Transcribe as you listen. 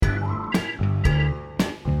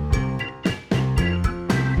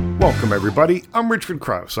Welcome, everybody. I'm Richard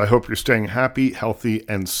Crouse. I hope you're staying happy, healthy,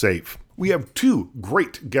 and safe. We have two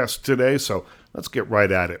great guests today, so let's get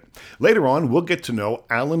right at it. Later on, we'll get to know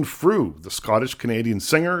Alan Frew, the Scottish-Canadian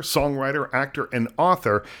singer, songwriter, actor, and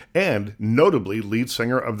author, and notably lead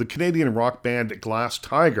singer of the Canadian rock band Glass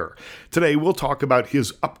Tiger. Today, we'll talk about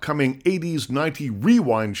his upcoming 80s, 90s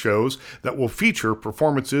rewind shows that will feature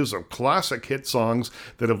performances of classic hit songs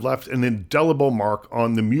that have left an indelible mark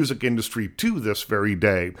on the music industry to this very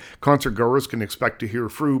day. Concert goers can expect to hear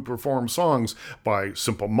Frew perform songs by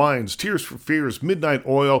Simple Minds, Tears for Fears, Midnight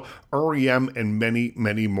Oil, REM, and many,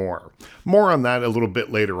 many more. More on that a little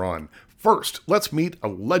bit later on. First, let's meet a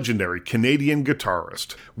legendary Canadian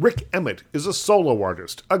guitarist. Rik Emmett is a solo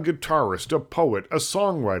artist, a guitarist, a poet, a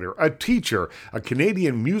songwriter, a teacher, a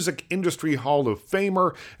Canadian Music Industry Hall of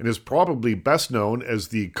Famer, and is probably best known as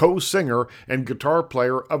the co-singer and guitar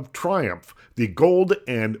player of Triumph, the gold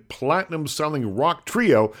and platinum-selling rock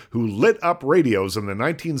trio who lit up radios in the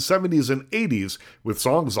 1970s and 80s with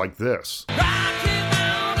songs like this.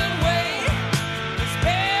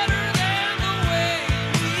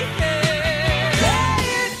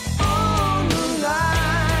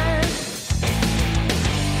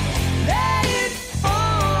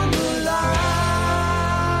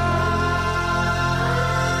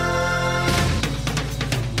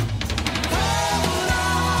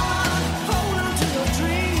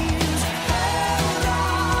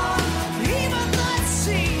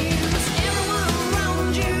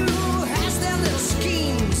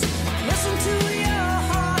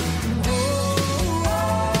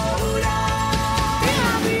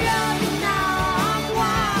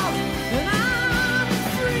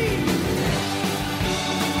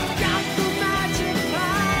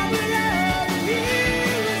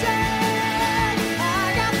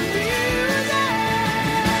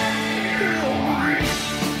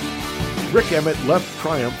 Rik Emmett left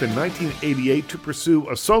Triumph in 1988 to pursue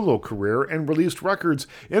a solo career and released records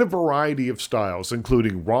in a variety of styles,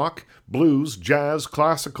 including rock, blues, jazz,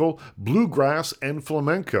 classical, bluegrass, and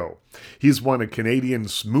flamenco. He's won a Canadian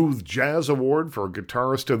Smooth Jazz Award for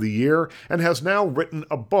Guitarist of the Year and has now written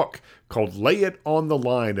a book called Lay It on the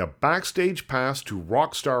Line, a Backstage Pass to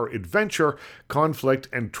Rockstar Adventure, Conflict,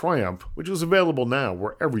 and Triumph, which is available now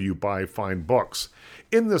wherever you buy fine books.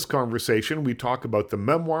 In this conversation, we talk about the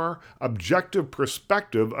memoir, objective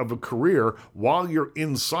perspective of a career while you're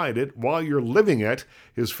inside it, while you're living it,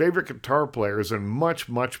 his favorite guitar players, and much,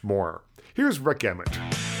 much more. Here's Rik Emmett.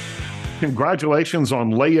 Congratulations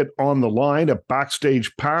on Lay It on the Line, a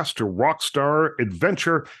Backstage Pass to Rockstar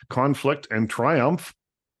Adventure, Conflict, and Triumph.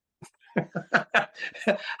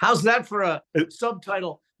 How's that for a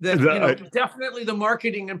subtitle? That definitely the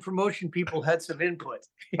marketing and promotion people had some input.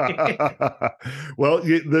 Well,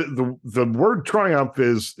 the word triumph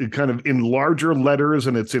is kind of in larger letters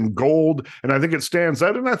and it's in gold, and I think it stands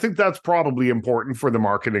out, and I think that's probably important for the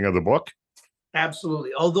marketing of the book.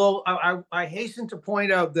 Absolutely. Although I hasten to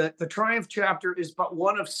point out that the Triumph chapter is but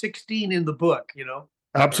one of 16 in the book,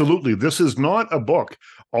 Absolutely. This is not a book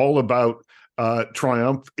all about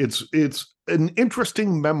Triumph. It's an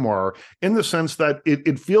interesting memoir in the sense that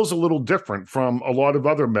it feels a little different from a lot of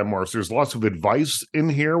other memoirs. There's lots of advice in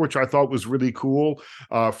here, which I thought was really cool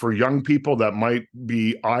for young people that might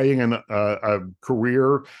be eyeing a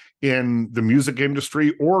career in the music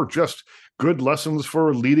industry, or just good lessons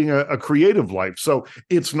for leading a creative life. So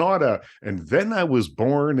it's not and then I was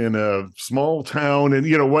born in a small town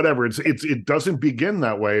and, whatever. It doesn't begin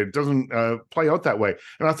that way. It doesn't play out that way.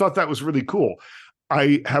 And I thought that was really cool.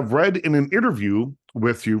 I have read in an interview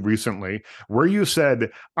with you recently where you said,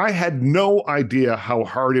 I had no idea how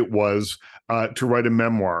hard it was to write a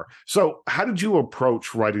memoir. So how did you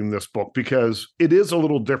approach writing this book? Because it is a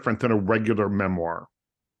little different than a regular memoir.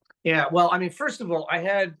 Yeah, well, I mean, first of all, I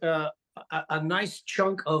had a nice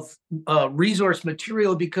chunk of resource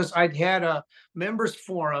material because I'd had a members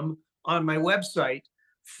forum on my website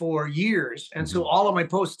for years. And so all of my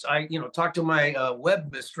posts, I, talked to my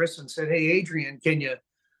web mistress and said, hey, Adrian, can you,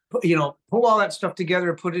 pull all that stuff together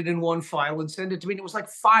and put it in one file and send it to me? And it was like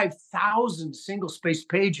 5,000 single spaced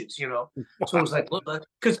pages, So it was like,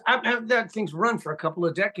 because that thing's run for a couple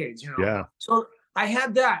of decades, Yeah. So I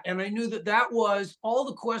had that, and I knew that was all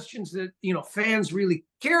the questions that, fans really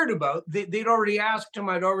cared about. They'd already asked them.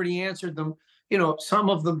 I'd already answered them, some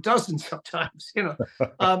of them dozens sometimes,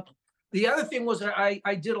 The other thing was I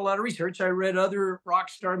did a lot of research. I read other rock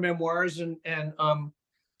star memoirs and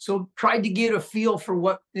so tried to get a feel for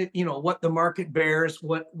what the market bears,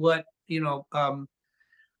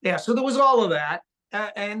 yeah. So there was all of that,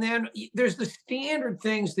 and then there's the standard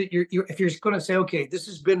things that you're if you're going to say, okay, this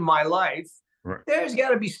has been my life. Right. there's got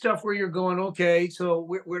to be stuff where you're going, okay, so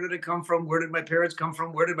where did it come from? Where did my parents come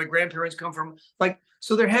from? Where did my grandparents come from? Like,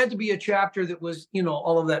 so there had to be a chapter that was,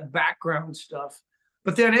 all of that background stuff.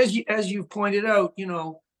 But then, as you pointed out,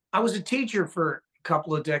 I was a teacher for a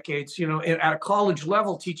couple of decades, at a college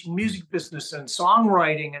level, teaching music business and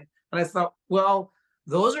songwriting, and I thought, well,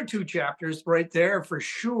 those are two chapters right there for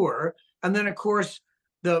sure. And then, of course,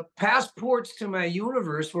 the passports to my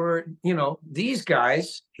universe were, these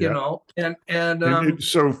guys, Yeah. and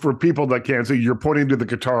So for people that can't see, you're pointing to the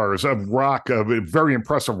guitars, a very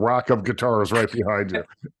impressive rock of guitars right behind you.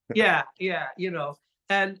 yeah,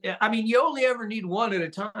 and I mean, you only ever need one at a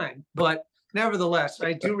time, but nevertheless,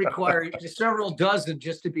 I do require several dozen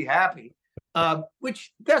just to be happy,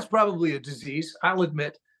 which that's probably a disease, I'll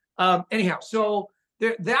admit. Anyhow, so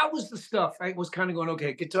that was the stuff. I was kind of going,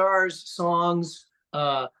 okay, guitars, songs,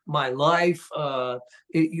 my life, and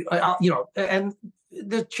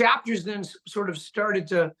the chapters then sort of started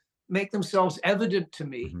to make themselves evident to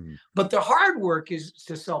me. Mm-hmm. But the hard work is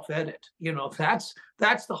to self-edit.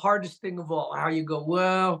 That's the hardest thing of all. How you go,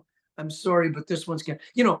 well, I'm sorry, but this one's gonna,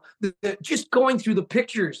 just going through the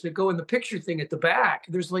pictures that go in the picture thing at the back.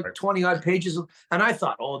 There's like 20 odd pages and I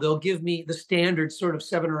thought, oh, they'll give me the standard sort of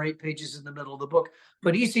 7 or 8 pages in the middle of the book.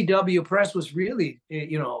 But ECW Press was really,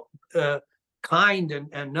 kind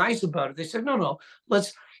and nice about it. They said, no,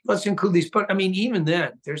 let's include these. But I mean, even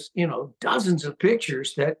then, there's dozens of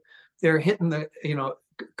pictures that they're hitting the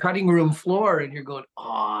cutting room floor, and you're going,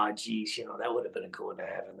 oh, geez, that would have been a good one to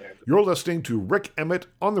have in there. You're listening to Rik Emmett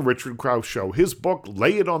on The Richard Crouse Show. His book,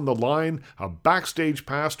 Lay It on the Line, A Backstage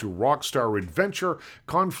Pass to Rockstar Adventure,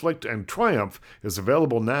 Conflict, and Triumph, is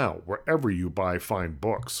available now wherever you buy fine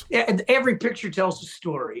books. Yeah, and every picture tells a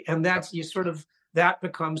story, and that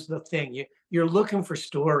becomes the thing. You're looking for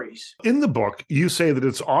stories. In the book, you say that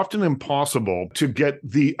it's often impossible to get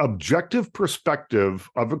the objective perspective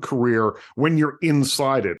of a career when you're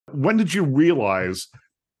inside it. When did you realize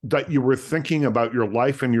that you were thinking about your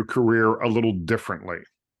life and your career a little differently?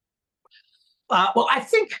 Well, I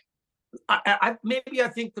think I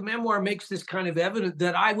think the memoir makes this kind of evident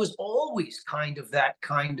that I was always kind of that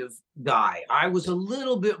kind of guy. I was a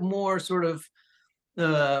little bit more sort of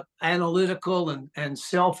analytical and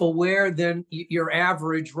self-aware than your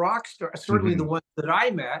average rock star. Certainly the ones that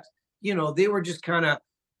I met, they were just kind of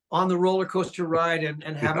on the roller coaster ride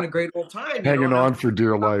and having a great old time. Hanging on for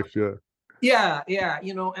dear life, yeah.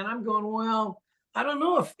 And I'm going, well, I don't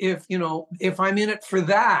know if I'm in it for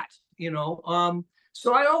that,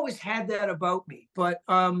 so I always had that about me. But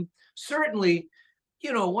certainly,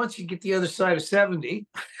 once you get the other side of 70,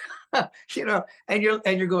 and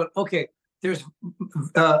you're going, okay, there's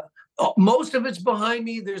most of it's behind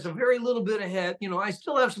me. There's a very little bit ahead. I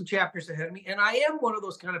still have some chapters ahead of me. And I am one of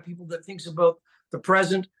those kind of people that thinks about the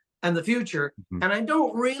present and the future. Mm-hmm. And I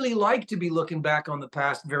don't really like to be looking back on the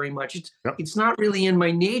past very much. It's not really in my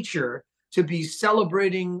nature to be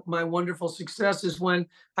celebrating my wonderful successes when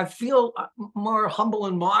I feel more humble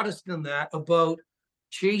and modest than that about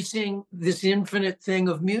chasing this infinite thing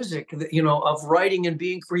of music, of writing and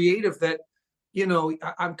being creative, that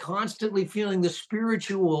I'm constantly feeling the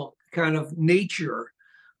spiritual kind of nature,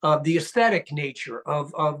 the aesthetic nature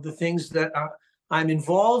of the things that I'm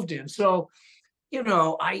involved in. So,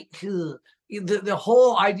 the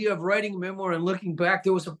whole idea of writing a memoir and looking back,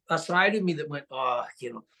 there was a side of me that went,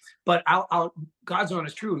 but God's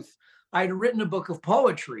honest truth, I had written a book of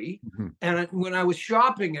poetry, and when I was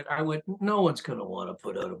shopping it, I went, no one's going to want to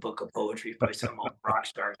put out a book of poetry by some old rock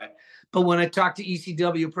star guy. But when I talked to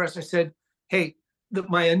ECW Press, I said, hey,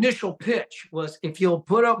 my initial pitch was, if you'll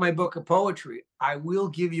put out my book of poetry, I will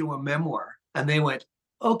give you a memoir. And they went,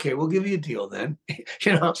 okay, we'll give you a deal then.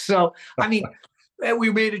 So, I mean,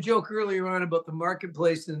 we made a joke earlier on about the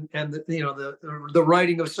marketplace and the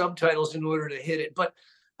writing of subtitles in order to hit it. But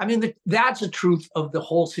I mean, that's a truth of the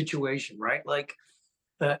whole situation, right? Like,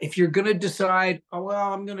 if you're going to decide, oh,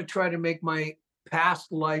 well, I'm going to try to make my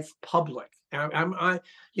past life public. I'm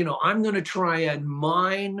going to try and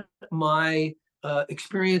mine my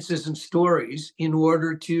experiences and stories in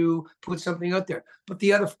order to put something out there. But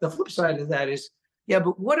the flip side of that is, yeah,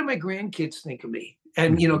 but what do my grandkids think of me?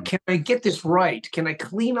 And, can I get this right? Can I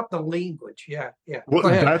clean up the language? Yeah. Well,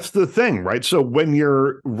 that's the thing, right? So when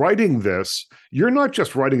you're writing this, you're not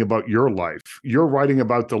just writing about your life. You're writing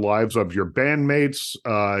about the lives of your bandmates,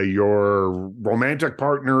 your romantic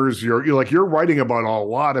partners. You're writing about a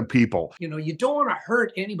lot of people. You don't want to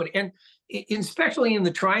hurt anybody. And especially in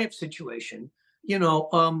the Triumph situation,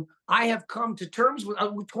 I have come to terms with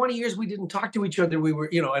 20 years we didn't talk to each other. We were,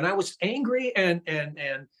 and I was angry and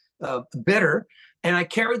bitter. And I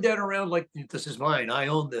carried that around like, this is mine. I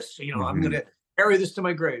own this. You know, I'm Mm-hmm. going to carry this to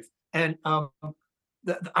my grave. And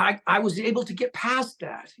I was able to get past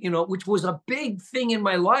that, you know, which was a big thing in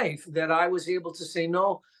my life, that I was able to say,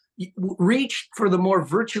 no, reach for the more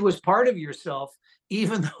virtuous part of yourself,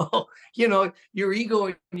 even though, you know, your ego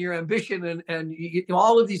and your ambition and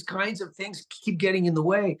all of these kinds of things keep getting in the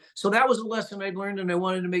way. So that was a lesson I'd learned, and I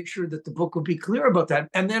wanted to make sure that the book would be clear about that.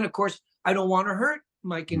 And then, of course, I don't want to hurt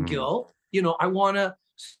Mike and Gil. You know, I want to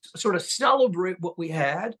sort of celebrate what we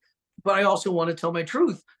had, but I also want to tell my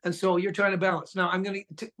truth. And so you're trying to balance. Now, I'm going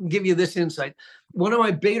to give you this insight. One of my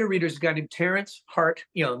beta readers, a guy named Terrence Hart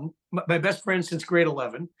Young, my best friend since grade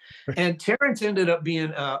 11. And Terrence ended up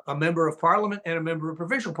being a member of parliament and a member of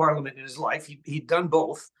provincial parliament in his life. He'd done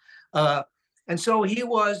both. And so he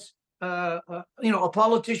was, you know, a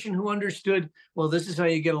politician who understood, well, this is how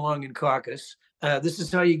you get along in caucus. This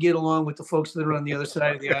is how you get along with the folks that are on the other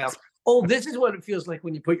side of the aisle. Oh, this is what it feels like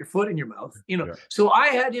when you put your foot in your mouth, you know. So I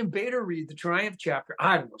had him beta read the Triumph chapter,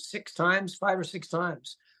 I don't know, 5 or 6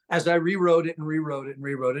 times, as I rewrote it and rewrote it and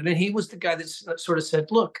rewrote it. And he was the guy that sort of said,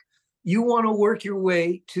 look, you want to work your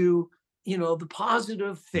way to, you know, the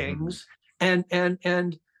positive things. And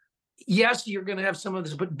yes, you're going to have some of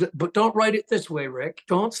this, but don't write it this way, Rick.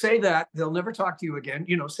 Don't say that. They'll never talk to you again.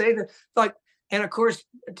 You know, say that, like. And of course,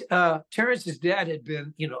 Terrence's dad had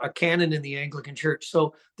been, you know, a canon in the Anglican Church.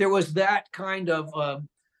 So there was that kind of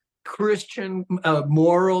Christian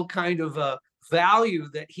moral kind of value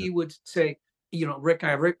that he would say, you know, Rick,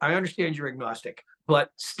 I understand you're agnostic,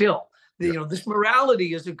 but still, you know, this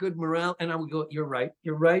morality is a good morale. And I would go, you're right.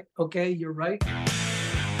 Okay, you're right.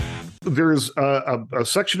 There's a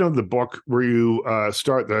section of the book where you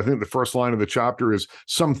start, I think the first line of the chapter is,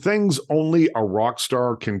 some things only a rock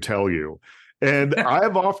star can tell you. And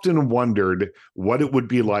I've often wondered what it would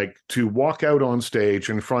be like to walk out on stage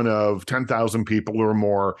in front of 10,000 people or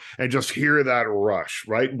more and just hear that rush,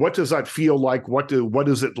 right? What does that feel like? What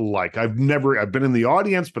is it like? I've been in the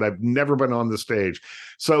audience, but I've never been on the stage.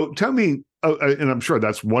 So tell me, and I'm sure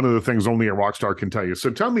that's one of the things only a rock star can tell you.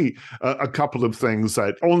 So tell me a couple of things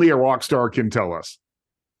that only a rock star can tell us.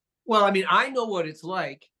 Well, I mean, I know what it's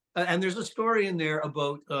like. And there's a story in there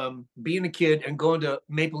about being a kid and going to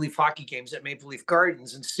Maple Leaf hockey games at Maple Leaf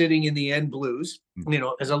Gardens and sitting in the end blues, you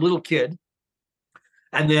know, as a little kid.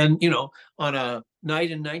 And then, you know, on a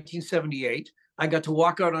night in 1978, I got to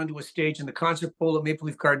walk out onto a stage in the concert bowl at Maple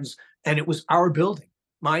Leaf Gardens, and it was our building.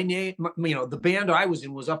 My name, you know, the band I was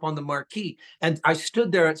in was up on the marquee. And I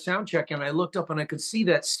stood there at sound check and I looked up and I could see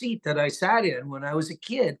that seat that I sat in when I was a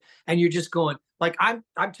kid. And you're just going, like, I'm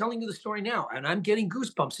telling you the story now, and I'm getting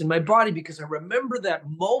goosebumps in my body because I remember that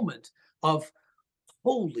moment of,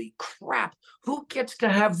 holy crap, who gets to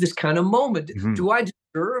have this kind of moment? Do I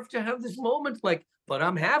deserve to have this moment? Like, but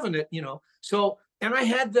I'm having it, you know. So, and I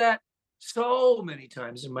had that so many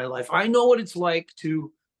times in my life. I know what it's like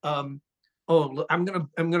to I'm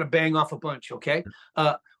gonna bang off a bunch, okay?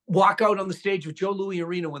 Walk out on the stage with Joe Louis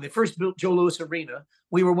Arena. When they first built Joe Louis Arena,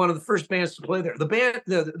 we were one of the first bands to play there.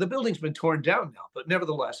 The building's been torn down now, but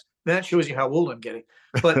nevertheless, that shows you how old I'm getting.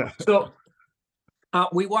 But so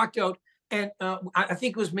we walked out, and I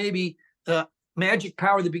think it was maybe Magic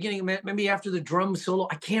Power, the beginning, maybe after the drum solo,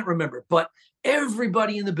 I can't remember, but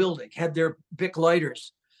everybody in the building had their Bic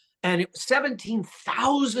lighters. And it was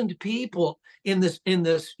 17,000 people in this,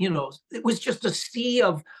 you know, it was just a sea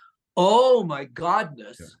of, oh my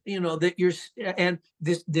godness, you know, that you're, and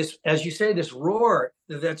this, as you say, this roar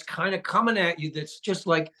that's kind of coming at you. That's just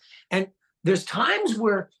like, and there's times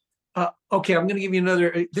where, okay, I'm going to give you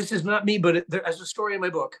another, this is not me, but there's a story in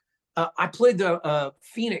my book. I played the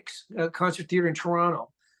Phoenix Concert Theater in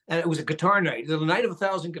Toronto, and it was a guitar night, the Night of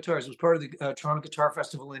 1,000 Guitars. It was part of the Toronto Guitar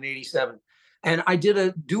Festival in '87. And I did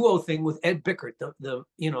a duo thing with Ed Bickert, the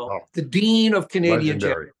the dean of Canadian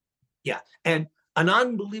jazz. Yeah, and an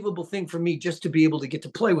unbelievable thing for me just to be able to get to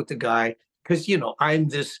play with the guy, because, you know, I'm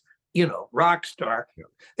this, you know, rock star.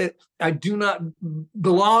 I do not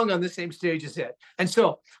belong on the same stage as Ed. And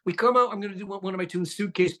so we come out, I'm going to do one of my tunes,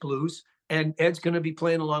 Suitcase Blues, and Ed's going to be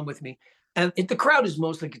playing along with me. And the crowd is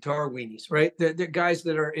mostly guitar weenies, right? They're guys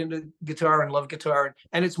that are into guitar and love guitar,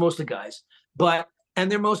 and it's mostly guys. And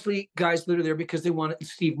they're mostly guys that are there because they want it.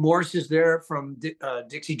 Steve Morse is there from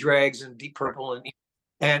Dixie Dregs and Deep Purple,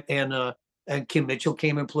 and Kim Mitchell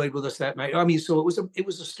came and played with us that night. I mean, so it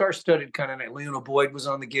was a star-studded kind of night. Leona Boyd was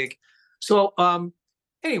on the gig. So,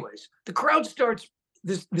 anyways, the crowd starts,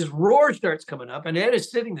 this roar starts coming up, and Ed is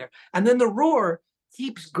sitting there, and then the roar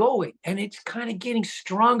keeps going, and it's kind of getting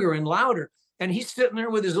stronger and louder. and he's sitting there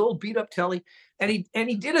with his old beat up telly, and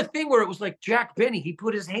he did a thing where it was like Jack Benny. He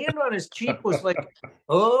put his hand on his cheek, was like,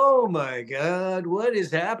 "Oh my God, what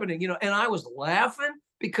is happening?" And I was laughing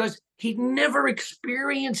because he'd never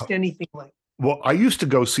experienced anything like. Well, I used to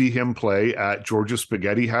go see him play at George's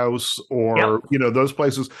Spaghetti House or, Yep. those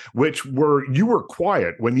places, which you were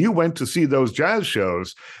quiet. When you went to see those jazz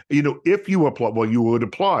shows, if you applaud, well, you would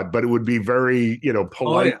applaud, but it would be very,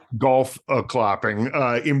 polite golf clapping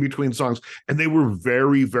in between songs. And they were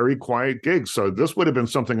very, very quiet gigs. So this would have been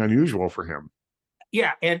something unusual for him.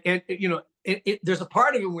 Yeah. And there's a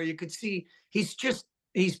part of him where you could see he's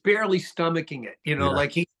barely stomaching it,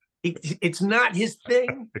 like it's not his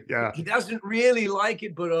thing. Yeah. He doesn't really like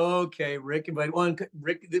it, but okay, Rick,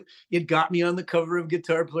 it got me on the cover of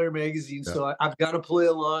Guitar Player magazine, so I've got to play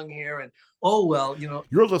along here. And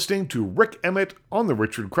You're listening to Rik Emmett on the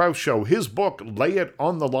Richard Crouse Show. His book, Lay It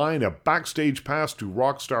on the Line, A Backstage Pass to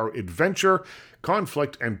Rockstar Adventure,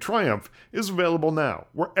 Conflict and Triumph, is available now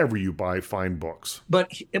wherever you buy fine books.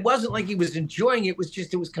 But it wasn't like he was enjoying it.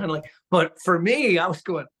 It was kind of like, but for me, I was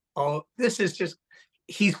going, oh, this is just,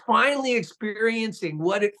 he's finally experiencing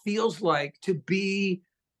what it feels like to be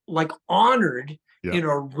like honored in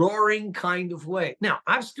a roaring kind of way. Now,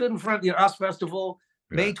 I've stood in front of the Oz Festival,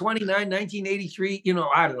 May 29, 1983,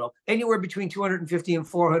 I don't know, anywhere between 250 and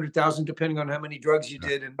 400,000, depending on how many drugs you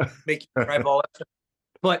did and make you drive all that stuff.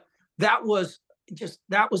 But that was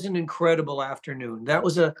an incredible afternoon. That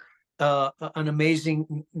was an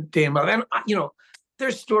amazing day. And,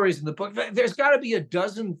 there's stories in the book. There's got to be a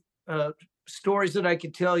dozen stories that I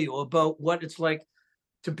could tell you about what it's like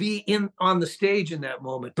to be on the stage in that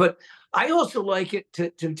moment. But I also like it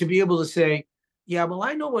to be able to say, yeah, well,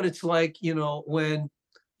 I know what it's like, when,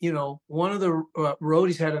 one of the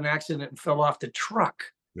roadies had an accident and fell off the truck,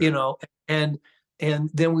 and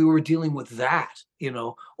then we were dealing with that,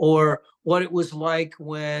 or what it was like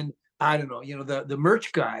when, I don't know, the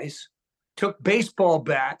merch guys took baseball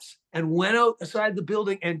bats and went outside the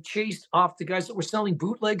building and chased off the guys that were selling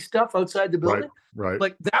bootleg stuff outside the building. Right.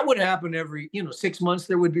 Like that would happen every, 6 months.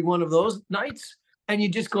 There would be one of those nights, and you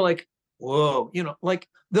just go like, whoa, like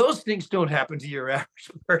those things don't happen to your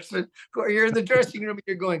average person. Or you're in the dressing room and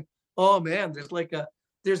you're going, oh man, there's like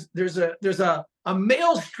there's a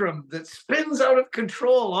maelstrom that spins out of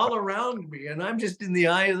control all around me, and I'm just in the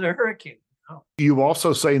eye of the hurricane. You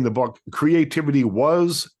also say in the book, creativity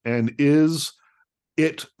was and is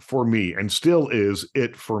it for me, and still is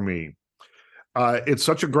it for me. It's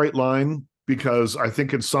such a great line because I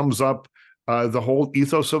think it sums up the whole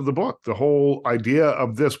ethos of the book. The whole idea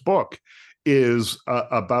of this book is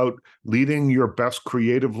about leading your best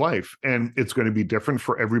creative life. And it's going to be different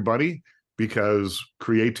for everybody because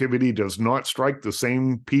creativity does not strike the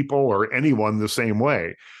same people or anyone the same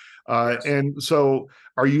way. And so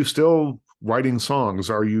are you still writing songs?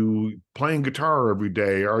 Are you playing guitar every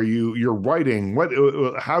day? You're writing?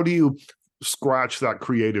 How do you scratch that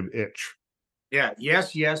creative itch? Yeah.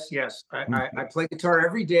 Yes. I play guitar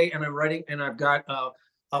every day, and I'm writing, and I've got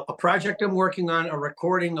a project I'm working on, a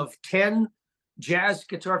recording of 10 jazz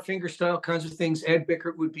guitar fingerstyle kinds of things. Ed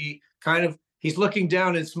Bickert would be he's looking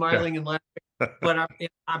down and smiling and laughing, but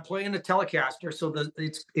I'm playing a Telecaster. So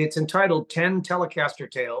it's entitled 10 Telecaster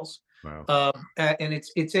Tales. Wow. And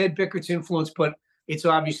it's Ed Bickert's influence, but it's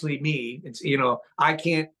obviously me. It's, I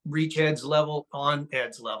can't reach Ed's level on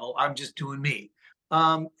Ed's level. I'm just doing me.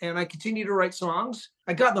 And I continue to write songs.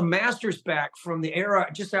 I got the masters back from the era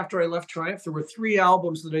just after I left Triumph. There were 3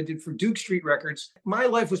 albums that I did for Duke Street Records. My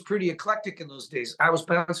life was pretty eclectic in those days. I was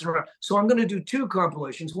bouncing around. So I'm going to do 2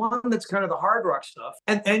 compilations. One that's kind of the hard rock stuff.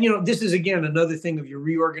 And this is, again, another thing of you're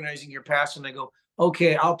reorganizing your past. And I go,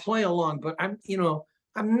 okay, I'll play along, but I'm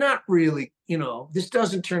not really, this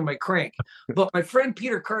doesn't turn my crank. But my friend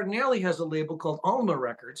Peter Cardinale has a label called Alma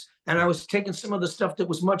Records, and I was taking some of the stuff that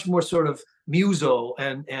was much more sort of muso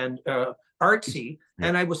and artsy,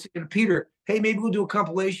 and I was saying to Peter, hey, maybe we'll do a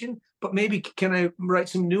compilation, but maybe can I write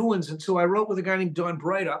some new ones? And so I wrote with a guy named Don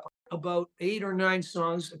Brightup about 8 or 9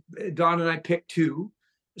 songs. Don and I picked 2.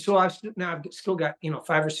 So I've still got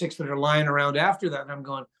 5 or 6 that are lying around after that, and I'm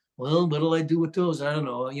going, well, what'll I do with those? I don't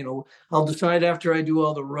know. I'll decide after I do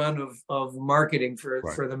all the run of marketing for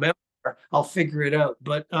the memoir. I'll figure it out.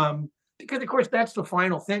 But because of course that's the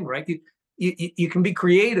final thing, right? You can be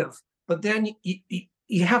creative, but then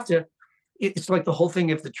you have to. It's like the whole thing.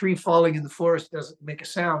 If the tree falling in the forest doesn't make a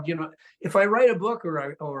sound, if I write a book or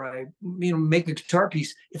I make a guitar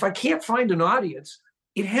piece, if I can't find an audience,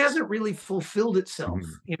 it hasn't really fulfilled itself.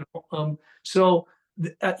 So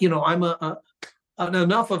I'm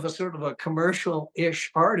enough of a sort of a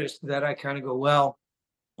commercial-ish artist that I kind of go, well,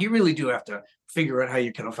 you really do have to figure out how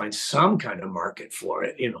you're going to find some kind of market for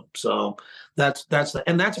it, So that's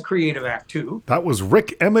a creative act too. That was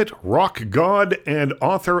Rik Emmett, rock god and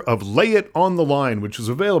author of Lay It on the Line, which is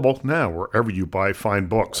available now wherever you buy fine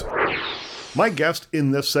books. My guest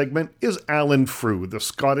in this segment is Alan Frew, the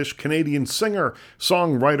Scottish-Canadian singer,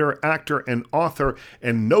 songwriter, actor, and author,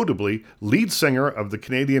 and notably lead singer of the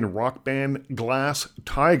Canadian rock band Glass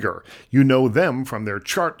Tiger. You know them from their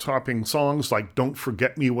chart-topping songs like Don't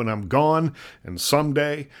Forget Me When I'm Gone and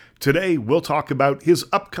Someday. Today, we'll talk about his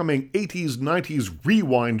upcoming 80s, 90s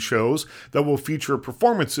rewind shows that will feature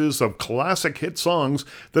performances of classic hit songs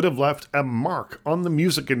that have left a mark on the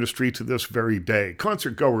music industry to this very day.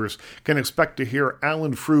 Concert goers can expect to hear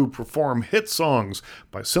Alan Frew perform hit songs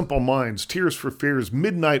by Simple Minds, Tears for Fears,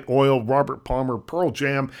 Midnight Oil, Robert Palmer, Pearl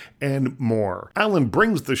Jam, and more. Alan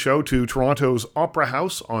brings the show to Toronto's Opera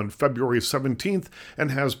House on February 17th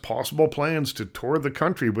and has possible plans to tour the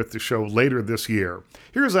country with the show later this year.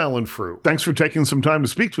 Here's Alan Frew. Thanks for taking some time to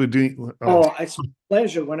speak to me. Oh, it's a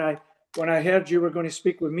pleasure. When I heard you were going to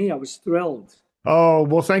speak with me, I was thrilled. Oh,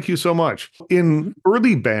 well, thank you so much. In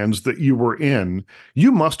early bands that you were in,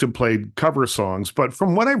 you must have played cover songs, but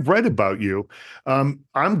from what I've read about you,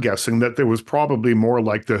 I'm guessing that there was probably more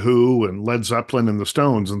like The Who and Led Zeppelin and the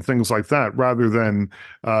Stones and things like that, rather than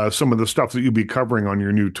some of the stuff that you'd be covering on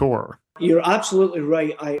your new tour. You're absolutely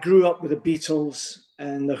right. I grew up with the Beatles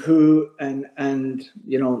and The Who and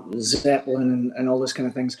Zeppelin and all those kind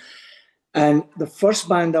of things. And the first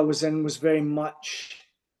band I was in was very much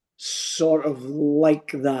sort of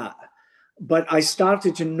like that. But I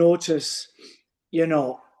started to notice,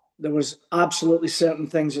 there was absolutely certain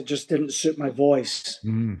things that just didn't suit my voice.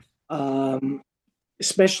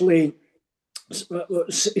 Especially this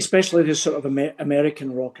sort of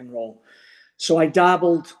American rock and roll. So I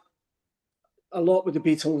dabbled a lot with the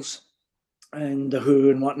Beatles and The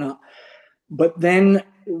Who and whatnot. But then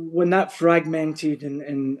when that fragmented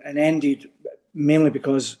and ended, mainly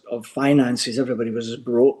because of finances, everybody was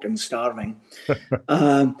broke and starving.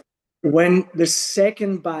 When the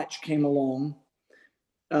second batch came along,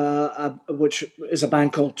 which is a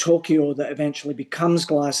band called Tokyo that eventually becomes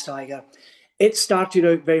Glass Tiger, it started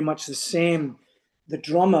out very much the same. The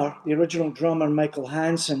original drummer, Michael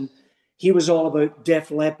Hansen, he was all about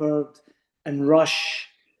Def Leppard and Rush,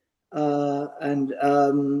 and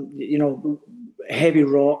heavy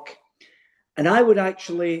rock. And I would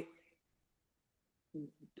actually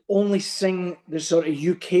only sing the sort of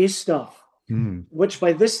UK stuff, which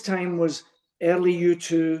by this time was early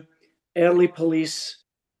U2, early Police,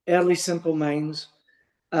 early Simple Minds.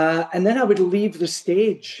 And then I would leave the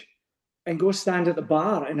stage and go stand at the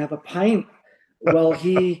bar and have a pint while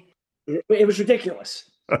it was ridiculous.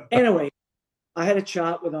 Anyway, I had a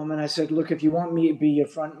chat with him and I said, look, if you want me to be your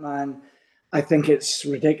front man, I think it's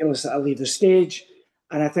ridiculous that I leave the stage.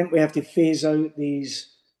 And I think we have to phase out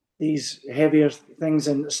these heavier things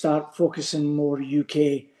and start focusing more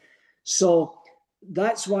UK. So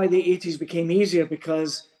that's why the 80s became easier,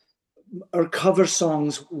 because our cover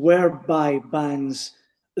songs were by bands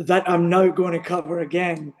that I'm now going to cover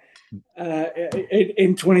again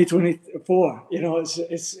in 2024.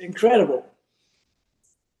 It's incredible.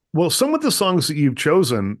 Well, some of the songs that you've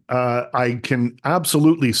chosen, I can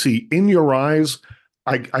absolutely see in your eyes.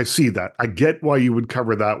 I see that. I get why you would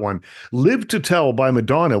cover that one. Live to Tell by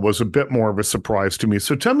Madonna was a bit more of a surprise to me.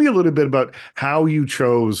 So tell me a little bit about how you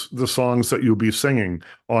chose the songs that you'll be singing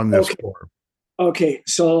on this tour. Okay,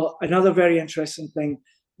 so another very interesting thing.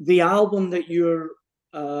 The album that you're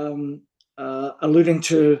alluding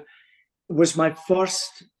to was my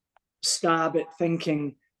first stab at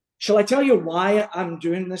thinking, shall I tell you why I'm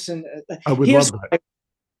doing this? And I would love that.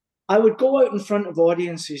 I would go out in front of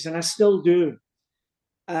audiences, and I still do.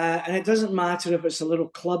 And it doesn't matter if it's a little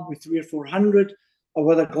club with 300 or 400, or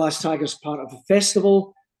whether Glass Tiger's part of a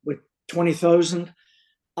festival with 20,000.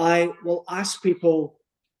 I will ask people,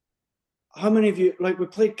 how many of you, like we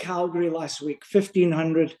played Calgary last week,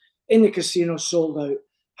 1,500 in the casino, sold out.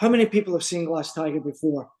 How many people have seen Glass Tiger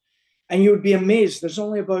before? And you would be amazed. There's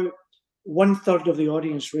only about 1/3 of the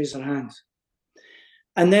audience raise their hands.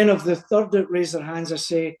 And then of the third that raise their hands, I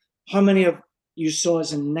say, how many of you saw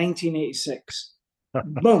us in 1986?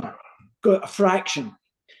 Boom, got a fraction.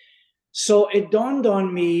 So it dawned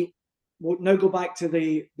on me, we'll now go back to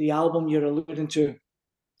the album you're alluding to.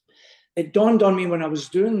 It dawned on me when I was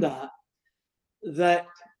doing that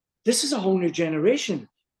this is a whole new generation,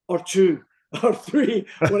 or two, or three,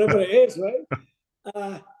 whatever it is,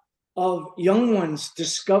 right? Of young ones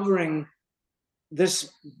discovering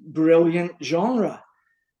this brilliant genre.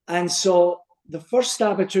 And so the first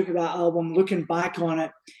stab I took at that album, looking back on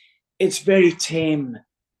it, it's very tame.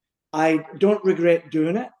 I don't regret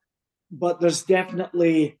doing it, but there's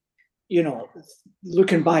definitely, you know,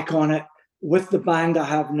 looking back on it, with the band I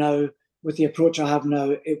have now, with the approach I have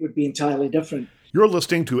now, it would be entirely different. You're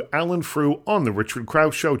listening to Alan Frew on The Richard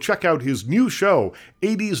Crouse Show. Check out his new show,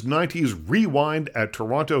 80s 90s Rewind, at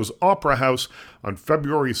Toronto's Opera House on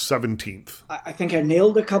February 17th. I think I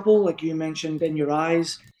nailed a couple, like you mentioned, In Your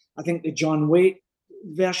Eyes. I think the John Waite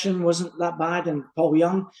version wasn't that bad, and Paul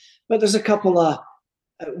Young. But there's a couple of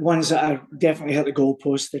ones that I definitely hit the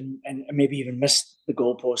goalpost and maybe even missed the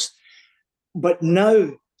goalpost. But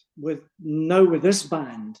now with this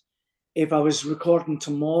band, if I was recording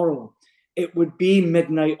tomorrow, it would be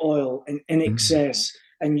Midnight Oil and INXS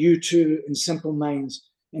and U2 and Simple Minds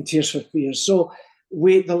and Tears for Fears. So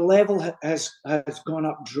the level has gone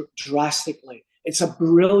up drastically. It's a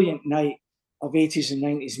brilliant night of 80s and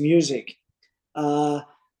 90s music,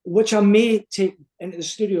 which I may take into the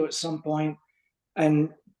studio at some point and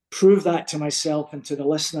prove that to myself and to the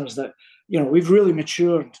listeners that, you know, we've really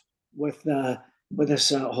matured with this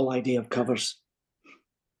whole idea of covers.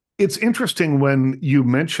 It's interesting when you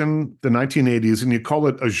mention the 1980s and you call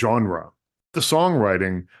it a genre. The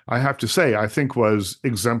songwriting, I have to say, I think was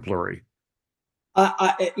exemplary.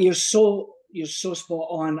 You're so spot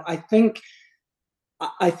on. I think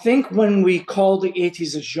when we call the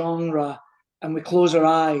 80s a genre and we close our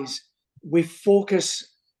eyes, we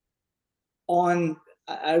focus on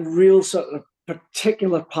a real sort of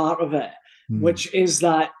particular part of it, which is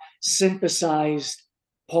that synthesized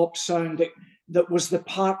pop sound that was the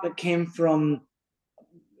part that came from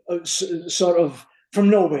sort of from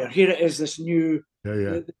nowhere. Here it is, this new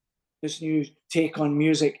take on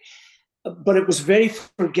music, but it was very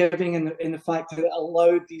forgiving in the fact that it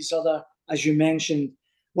allowed these other, as you mentioned.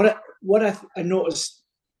 What I noticed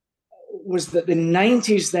was that the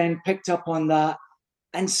 90s then picked up on that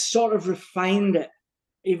and sort of refined it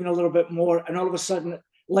even a little bit more, and all of a sudden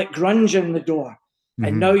let grunge in the door.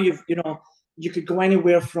 And now you could go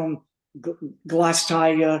anywhere from Glass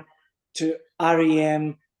Tiger to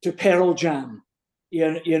REM to Pearl Jam,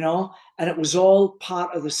 you know, and it was all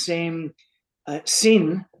part of the same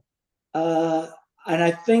scene. And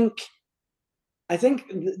I think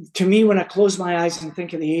to me, when I close my eyes and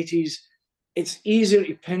think of the 80s, it's easier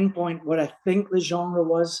to pinpoint what I think the genre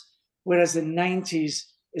was, whereas the 90s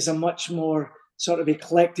is a much more sort of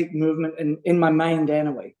eclectic movement in my mind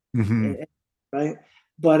anyway. Right.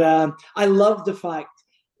 But I love the fact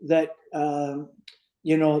that,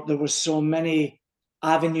 there were so many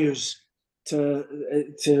avenues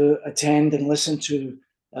to attend and listen to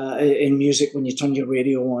in music when you turn your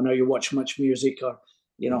radio on or you watch Much Music or,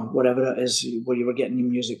 whatever it is where you were getting your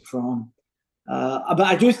music from. But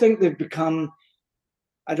I do think they've become,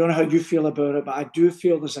 I don't know how you feel about it, but I do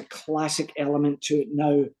feel there's a classic element to it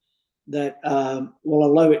now that will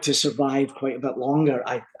allow it to survive quite a bit longer,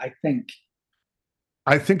 I think.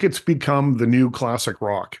 I think it's become the new classic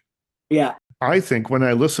rock. Yeah. I think when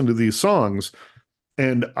I listen to these songs,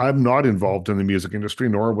 and I'm not involved in the music industry,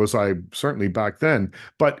 nor was I certainly back then,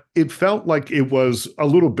 but it felt like it was a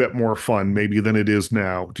little bit more fun maybe than it is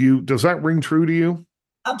now. Does that ring true to you?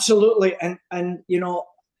 Absolutely. And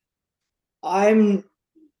I'm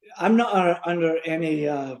not under any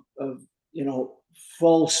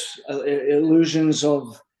false illusions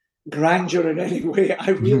of grandeur in any way. I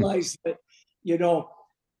realize that,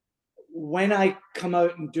 when I come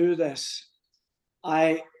out and do this,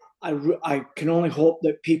 I can only hope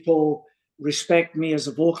that people respect me as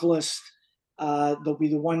a vocalist. They'll be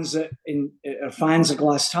the ones that are fans of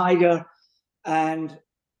Glass Tiger. And,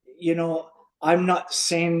 I'm not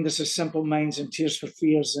saying this is Simple Minds and Tears for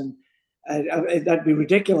Fears, and that'd be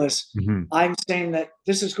ridiculous. I'm saying that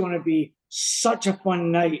this is going to be such a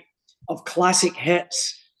fun night of classic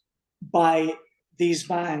hits by these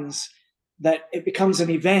bands that it becomes an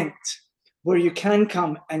event where you can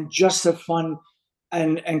come and just have fun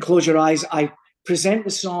and close your eyes. I present the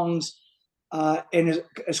songs in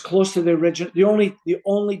as close to the original. The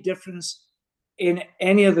only difference in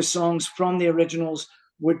any of the songs from the originals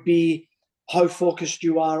would be how focused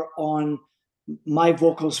you are on my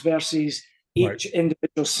vocals versus each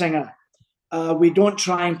individual singer. We don't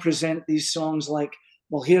try and present these songs like,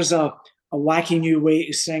 well, here's a wacky new way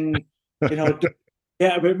to sing, don't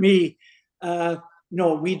forget about me.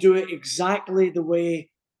 No, we do it exactly the way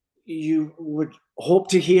you would hope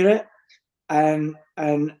to hear it, and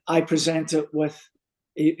I present it with,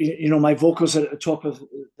 my vocals are at the top of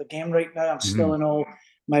the game right now. I'm still in all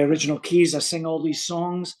my original keys. I sing all these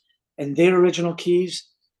songs in their original keys.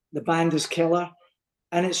 The band is killer,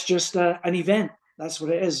 and it's just an event. That's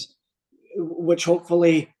what it is. Which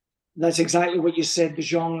hopefully, that's exactly what you said. The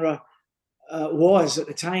genre was at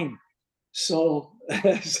the time. So,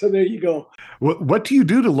 so there you go. What do you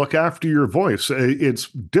do to look after your voice? It's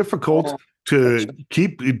difficult to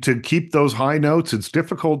keep those high notes. It's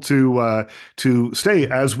difficult to stay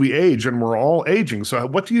as we age, and we're all aging. So,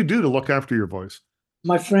 what do you do to look after your voice?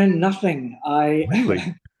 My friend, nothing.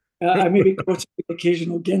 Really? I maybe go to the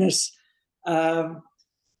occasional Guinness.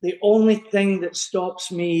 The only thing that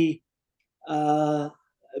stops me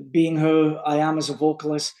being who I am as a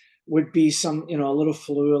vocalist would be some, a little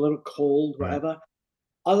flu, a little cold, whatever. Right.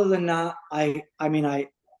 Other than that, I mean,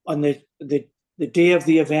 on the day of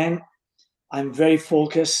the event, I'm very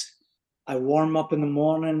focused. I warm up in the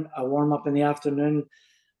morning. I warm up in the afternoon.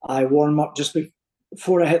 I warm up just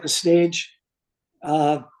before I hit the stage.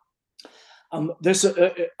 I'll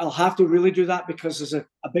have to really do that because there's a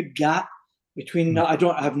big gap between now.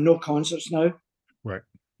 I have no concerts now. Right.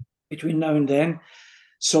 Between now and then.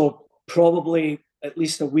 So probably at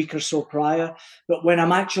least a week or so prior. But when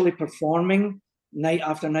I'm actually performing night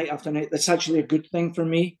after night after night, that's actually a good thing for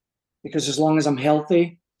me because as long as I'm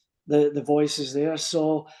healthy, the voice is there.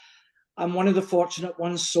 So I'm one of the fortunate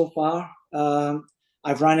ones so far.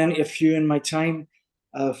 I've ran into a few in my time.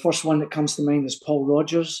 First one that comes to mind is Paul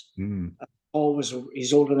Rodgers.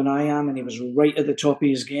 He's older than I am, and he was right at the top of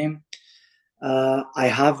his game. I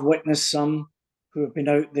have witnessed some who have been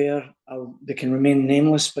out there. They can remain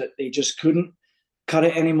nameless, but they just couldn't cut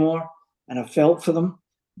it anymore, and I felt for them.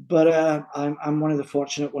 But I'm one of the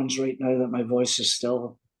fortunate ones right now that my voice is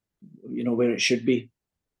still, where it should be.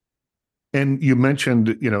 And you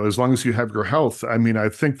mentioned, as long as you have your health, I mean, I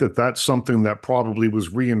think that that's something that probably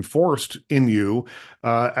was reinforced in you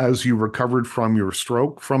as you recovered from your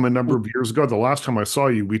stroke from a number of years ago. The last time I saw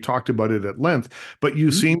you, we talked about it at length, but you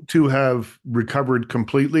seem to have recovered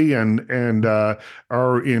completely and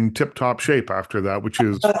are in tip-top shape after that, which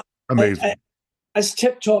is amazing. As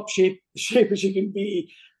tip-top shape as you can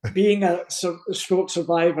be, being a stroke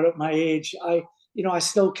survivor at my age, I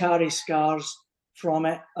still carry scars from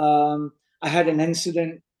it. I had an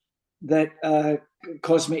incident that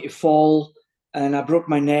caused me to fall, and I broke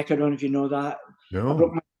my neck. I don't know if you know that. No. I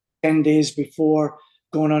broke my neck 10 days before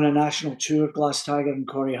going on a national tour, Glass Tiger and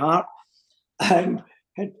Corey Hart, and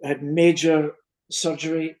had major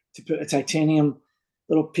surgery to put a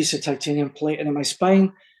little piece of titanium plate in my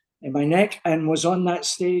spine, in my neck, and was on that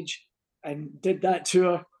stage and did that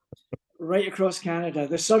tour right across Canada.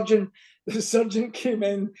 The surgeon came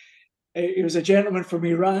in. He was a gentleman from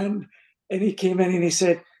Iran, and he came in and he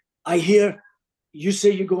said, "I hear you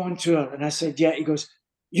say you go on tour." And I said, "Yeah." He goes,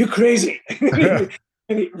 "You crazy." And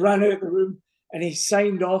he ran out of the room and he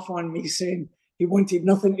signed off on me saying he wanted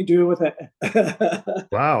nothing to do with it.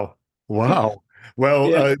 Wow. Well,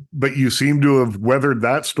 yeah. But you seem to have weathered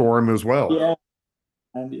that storm as well. Yeah.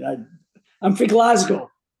 And I'm from Glasgow.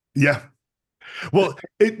 Yeah. Well,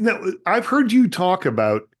 now, I've heard you talk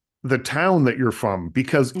about the town that you're from,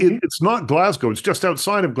 because it's not Glasgow. It's just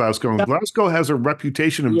outside of Glasgow. And Glasgow has a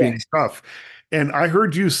reputation of being tough. And I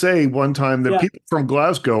heard you say one time that people from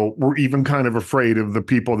Glasgow were even kind of afraid of the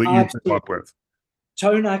people that you grew up with.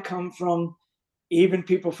 Town I come from, even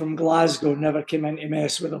people from Glasgow never came in to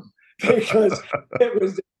mess with them because it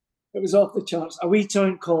was off the charts. A wee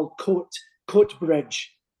town called Coatbridge.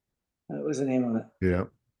 That was the name of it. Yeah.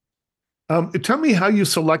 Tell me how you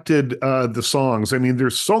selected the songs. I mean,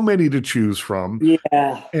 there's so many to choose from.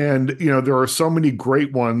 Yeah. And, there are so many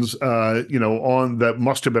great ones, on that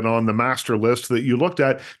must have been on the master list that you looked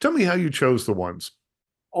at. Tell me how you chose the ones.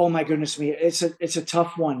 Oh, my goodness me. It's a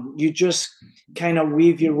tough one. You just kind of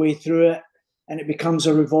weave your way through it, and it becomes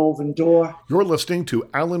a revolving door. You're listening to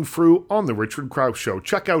Alan Frew on The Richard Crouse Show.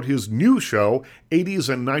 Check out his new show, 80s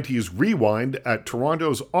and 90s Rewind, at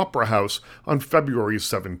Toronto's Opera House on February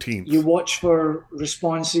 17th. You watch for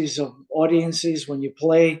responses of audiences when you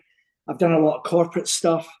play. I've done a lot of corporate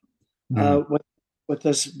stuff with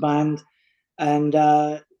this band.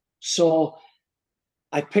 And so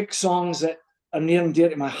I pick songs that are near and dear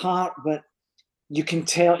to my heart, but you can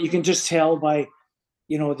just tell by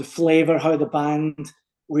the flavor, how the band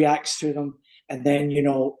reacts to them. And then,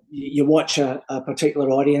 you watch a particular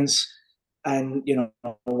audience and,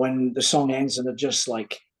 when the song ends and they're just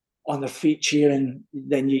like on their feet cheering,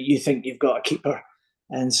 then you think you've got a keeper.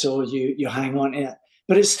 And so you hang on to it.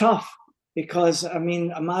 But it's tough because, I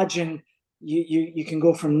mean, imagine you can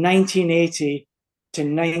go from 1980 to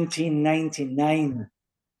 1999.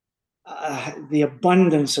 The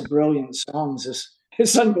abundance of brilliant songs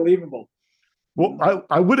is unbelievable. Well,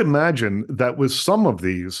 I would imagine that with some of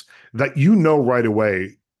these that right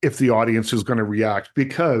away if the audience is going to react,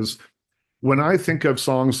 because When I think of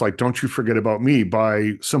songs like Don't You Forget About Me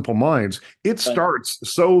by Simple Minds, it starts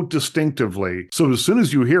so distinctively. So as soon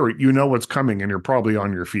as you hear it, you know what's coming and you're probably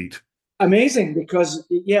on your feet. Amazing, because,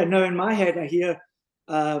 now in my head, I hear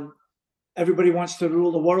Everybody Wants to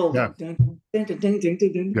Rule the World. Yeah. Dun, dun, dun, dun, dun,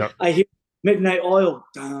 dun, dun. Yeah. I hear Midnight Oil.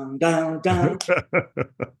 Down, down, down.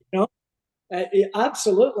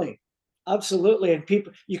 Absolutely. Absolutely. And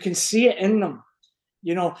people, you can see it in them.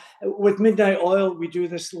 With Midnight Oil, we do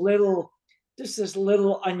this little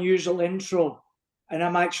unusual intro. And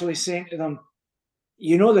I'm actually saying to them,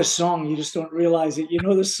 you know this song, you just don't realize it. You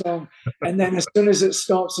know this song. And then as soon as it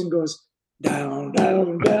stops and goes down,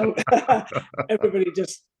 down, down, everybody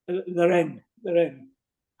just, they're in.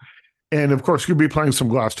 And of course, you'll be playing some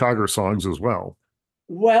Glass Tiger songs as well.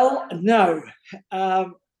 Well, no.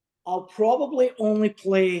 I'll probably only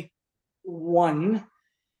play one.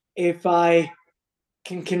 If I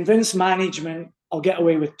can convince management, I'll get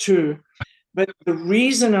away with two. But the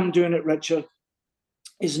reason I'm doing it, Richard,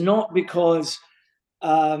 is not because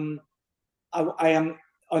I am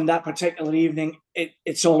on that particular evening.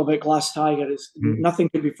 It's all about Glass Tiger. Nothing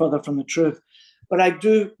could be further from the truth. But I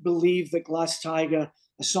do believe that Glass Tiger,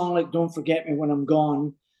 a song like Don't Forget Me When I'm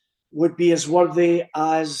Gone, would be as worthy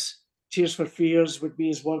as Tears for Fears, would be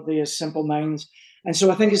as worthy as Simple Minds. And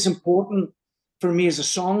so I think it's important for me as a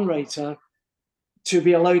songwriter to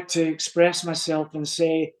be allowed to express myself and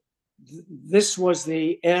say, this was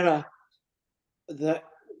the era that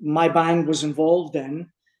my band was involved in.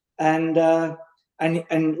 And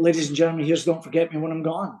ladies and gentlemen, here's Don't Forget Me When I'm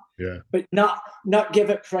Gone. Yeah. But not give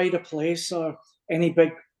it pride of place or any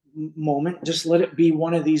big moment. Just let it be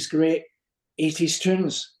one of these great 80s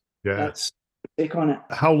tunes. Yeah. That's the take on it.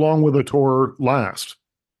 How long will the tour last?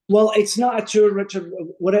 Well, it's not a tour, Richard.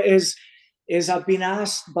 What it is I've been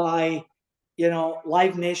asked by,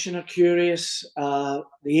 Live Nation are curious, the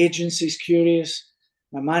agency's curious,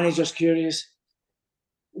 my manager's curious.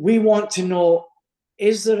 We want to know,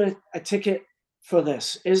 is there a ticket for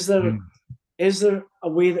this? Is there a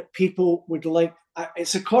way that people would like?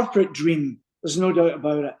 It's a corporate dream. There's no doubt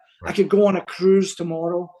about it. Right. I could go on a cruise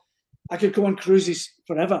tomorrow. I could go on cruises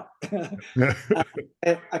forever.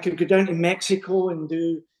 I could go down to Mexico and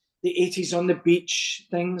do the 80s on the beach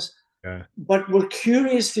things. Yeah. But we're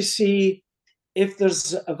curious to see if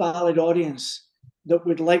there's a valid audience that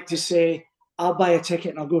would like to say, I'll buy a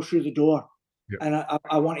ticket and I'll go through the door. Yeah. And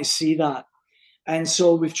I want to see that. And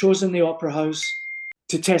so we've chosen the Opera House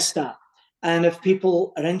to test that. And if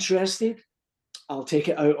people are interested, I'll take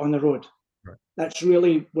it out on the road. Right. That's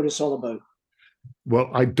really what it's all about. Well,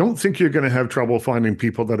 I don't think you're going to have trouble finding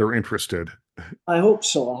people that are interested. I hope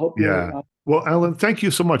so. I hope. Yeah. Well, Alan, thank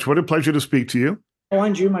you so much. What a pleasure to speak to you. Oh,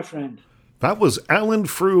 and you, my friend. That was Alan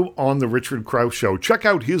Frew on The Richard Crouse Show. Check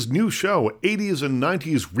out his new show, 80s and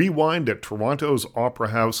 90s Rewind, at Toronto's Opera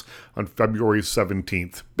House on February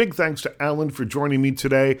 17th. Big thanks to Alan for joining me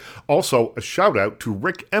today. Also, a shout out to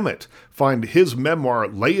Rik Emmett. Find his memoir,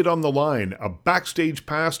 Lay It on the Line, a backstage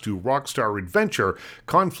pass to rockstar adventure,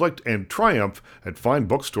 conflict, and triumph at fine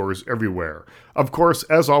bookstores everywhere. Of course,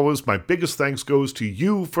 as always, my biggest thanks goes to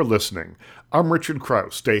you for listening. I'm Richard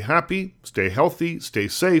Crouse. Stay happy, stay healthy, stay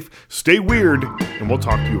safe, stay weird, and we'll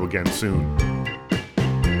talk to you again soon.